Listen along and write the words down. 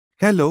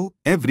Hello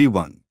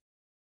everyone.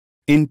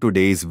 In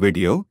today's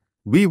video,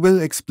 we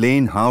will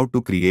explain how to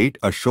create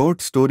a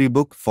short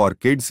storybook for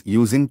kids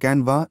using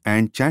Canva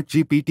and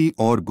ChatGPT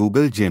or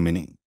Google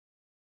Gemini.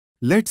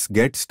 Let's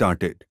get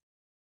started.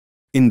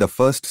 In the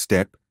first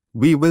step,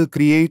 we will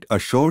create a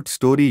short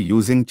story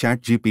using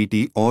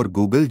ChatGPT or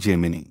Google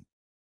Gemini.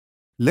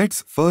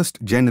 Let's first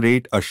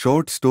generate a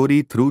short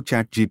story through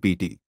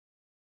ChatGPT.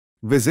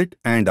 Visit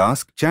and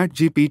ask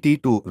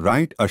ChatGPT to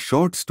write a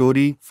short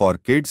story for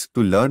kids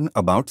to learn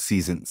about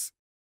seasons.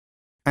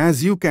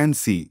 As you can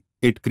see,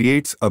 it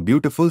creates a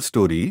beautiful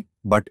story,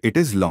 but it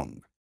is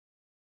long.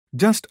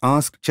 Just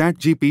ask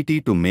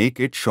ChatGPT to make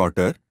it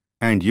shorter,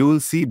 and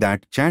you'll see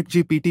that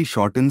ChatGPT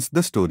shortens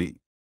the story.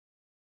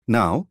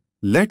 Now,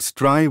 let's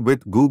try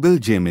with Google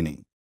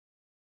Gemini.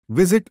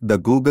 Visit the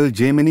Google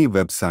Gemini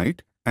website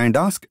and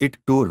ask it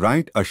to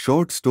write a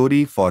short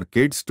story for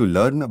kids to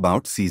learn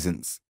about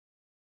seasons.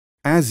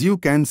 As you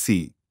can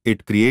see,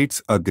 it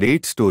creates a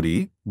great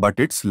story, but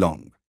it's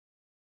long.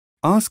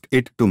 Ask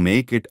it to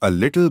make it a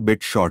little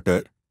bit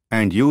shorter,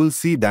 and you'll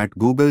see that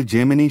Google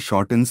Gemini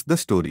shortens the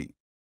story.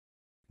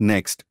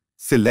 Next,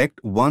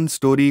 select one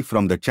story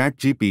from the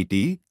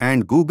ChatGPT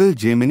and Google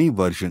Gemini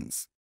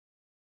versions.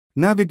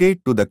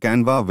 Navigate to the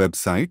Canva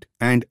website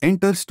and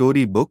enter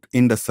Storybook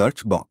in the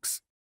search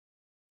box.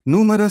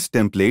 Numerous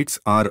templates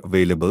are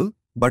available,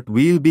 but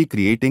we'll be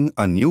creating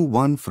a new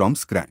one from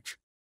scratch.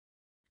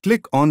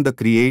 Click on the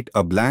Create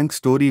a Blank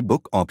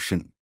Storybook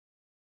option.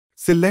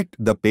 Select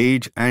the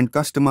page and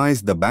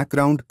customize the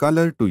background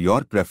color to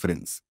your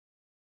preference.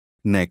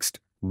 Next,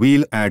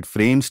 we'll add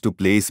frames to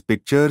place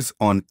pictures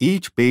on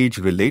each page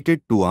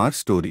related to our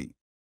story.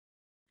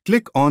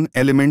 Click on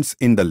Elements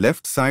in the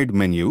left side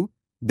menu,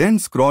 then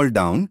scroll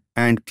down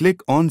and click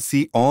on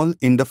See All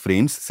in the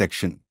Frames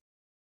section.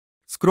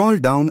 Scroll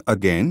down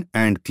again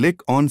and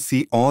click on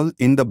See All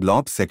in the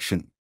Blob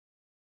section.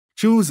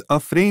 Choose a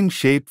frame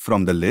shape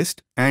from the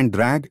list and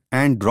drag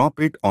and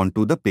drop it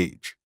onto the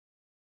page.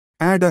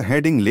 Add a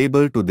heading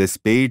label to this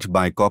page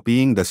by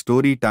copying the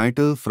story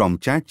title from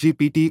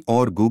ChatGPT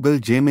or Google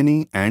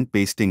Gemini and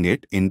pasting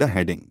it in the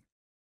heading.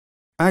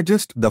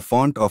 Adjust the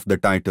font of the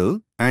title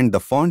and the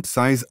font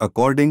size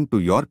according to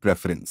your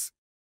preference.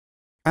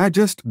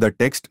 Adjust the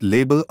text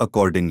label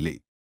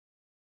accordingly.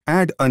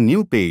 Add a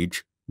new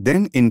page,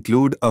 then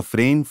include a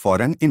frame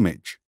for an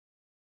image.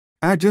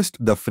 Adjust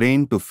the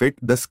frame to fit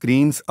the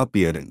screen's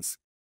appearance.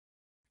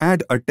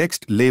 Add a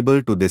text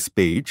label to this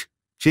page,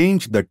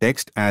 change the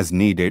text as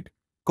needed,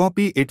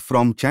 copy it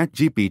from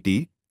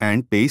ChatGPT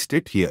and paste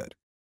it here.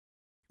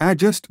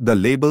 Adjust the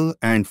label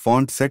and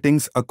font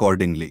settings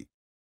accordingly.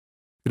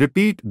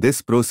 Repeat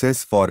this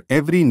process for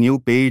every new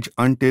page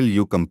until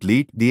you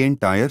complete the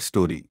entire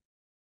story.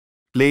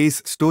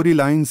 Place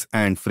storylines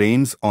and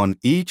frames on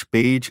each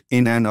page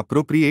in an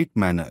appropriate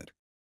manner.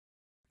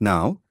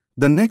 Now,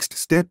 the next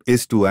step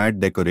is to add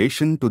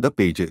decoration to the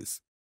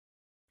pages.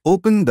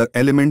 Open the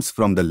Elements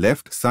from the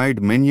left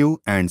side menu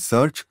and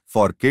search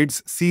for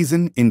Kids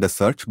Season in the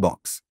search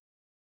box.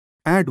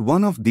 Add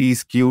one of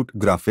these cute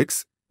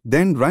graphics,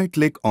 then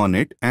right-click on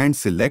it and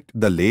select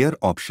the Layer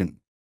option.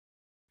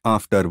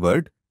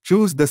 Afterward,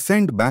 choose the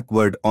Send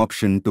Backward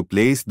option to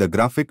place the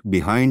graphic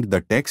behind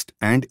the text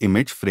and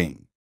image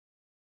frame.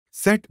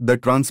 Set the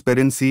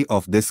transparency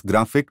of this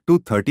graphic to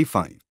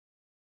 35.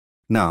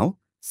 Now,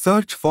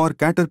 search for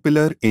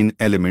Caterpillar in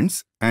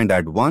Elements and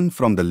add one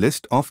from the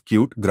list of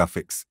cute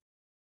graphics.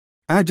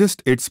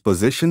 Adjust its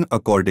position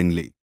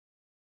accordingly.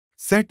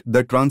 Set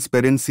the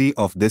transparency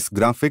of this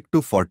graphic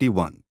to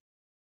 41.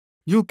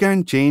 You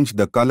can change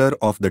the color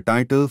of the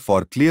title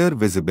for clear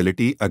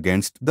visibility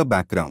against the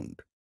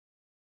background.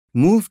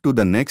 Move to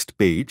the next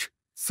page,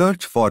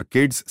 search for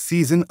Kids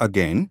Season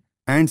again,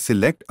 and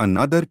select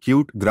another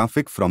cute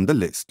graphic from the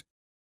list.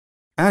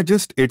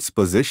 Adjust its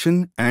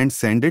position and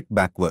send it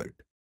backward.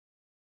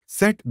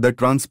 Set the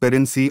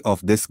transparency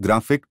of this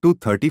graphic to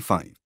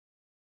 35.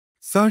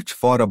 Search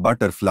for a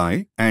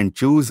butterfly and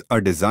choose a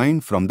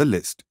design from the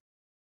list.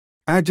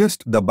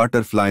 Adjust the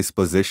butterfly's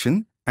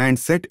position and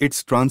set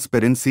its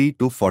transparency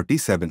to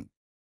 47.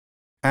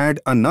 Add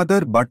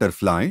another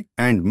butterfly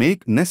and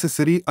make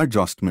necessary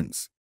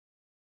adjustments.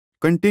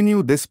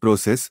 Continue this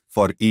process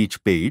for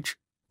each page,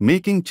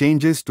 making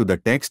changes to the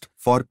text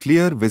for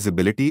clear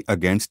visibility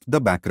against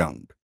the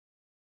background.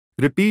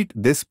 Repeat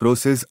this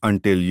process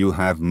until you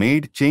have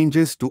made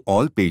changes to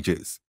all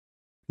pages.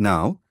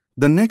 Now,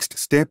 the next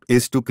step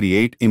is to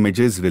create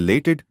images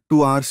related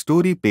to our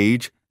story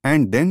page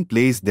and then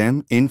place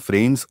them in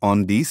frames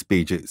on these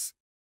pages.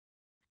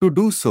 To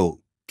do so,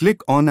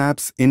 click on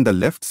Apps in the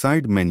left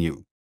side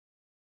menu.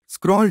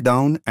 Scroll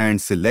down and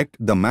select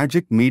the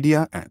Magic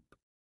Media app.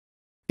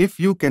 If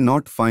you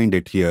cannot find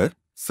it here,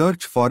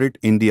 search for it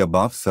in the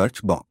above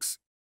search box.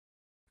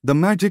 The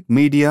Magic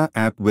Media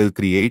app will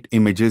create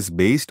images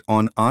based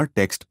on our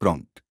text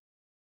prompt.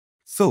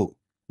 So,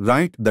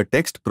 write the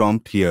text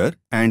prompt here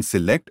and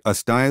select a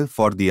style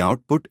for the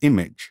output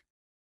image.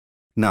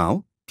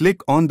 Now,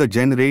 click on the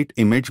Generate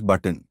Image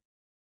button.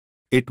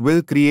 It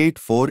will create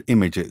 4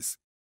 images.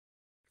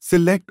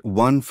 Select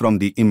one from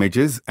the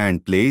images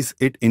and place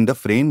it in the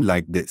frame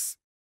like this.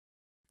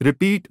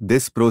 Repeat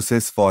this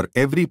process for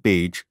every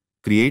page,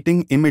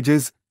 creating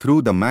images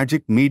through the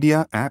Magic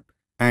Media app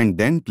and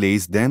then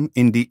place them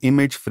in the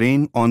image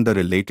frame on the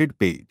related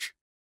page.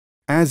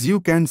 As you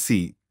can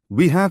see,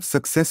 we have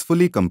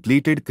successfully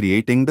completed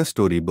creating the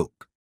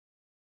storybook.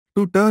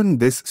 To turn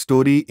this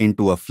story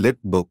into a flip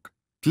book,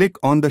 click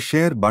on the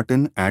Share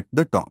button at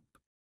the top.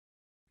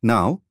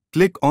 Now,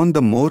 click on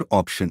the More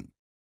option.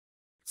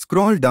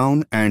 Scroll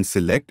down and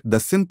select the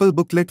Simple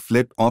Booklet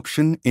Flip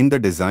option in the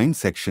Design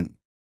section.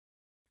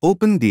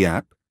 Open the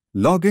app,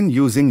 log in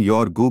using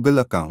your Google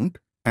account,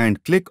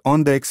 and click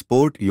on the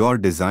Export Your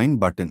Design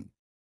button.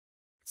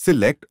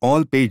 Select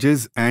all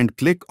pages and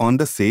click on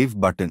the Save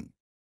button.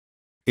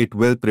 It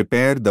will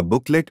prepare the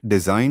booklet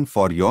design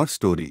for your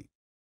story.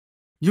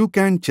 You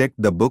can check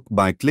the book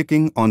by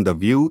clicking on the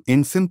View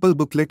in Simple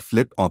Booklet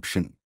Flip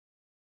option.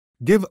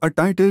 Give a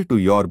title to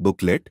your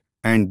booklet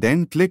and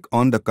then click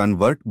on the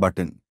Convert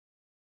button.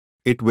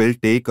 It will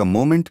take a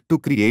moment to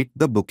create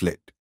the booklet.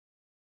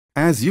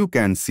 As you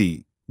can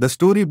see, the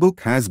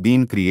storybook has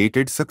been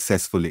created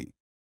successfully.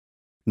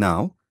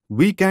 Now,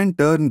 we can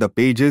turn the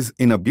pages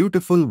in a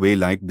beautiful way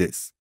like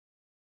this.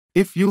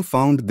 If you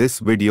found this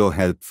video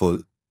helpful,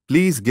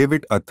 please give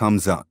it a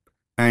thumbs up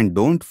and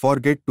don't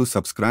forget to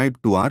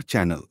subscribe to our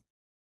channel.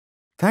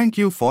 Thank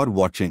you for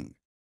watching.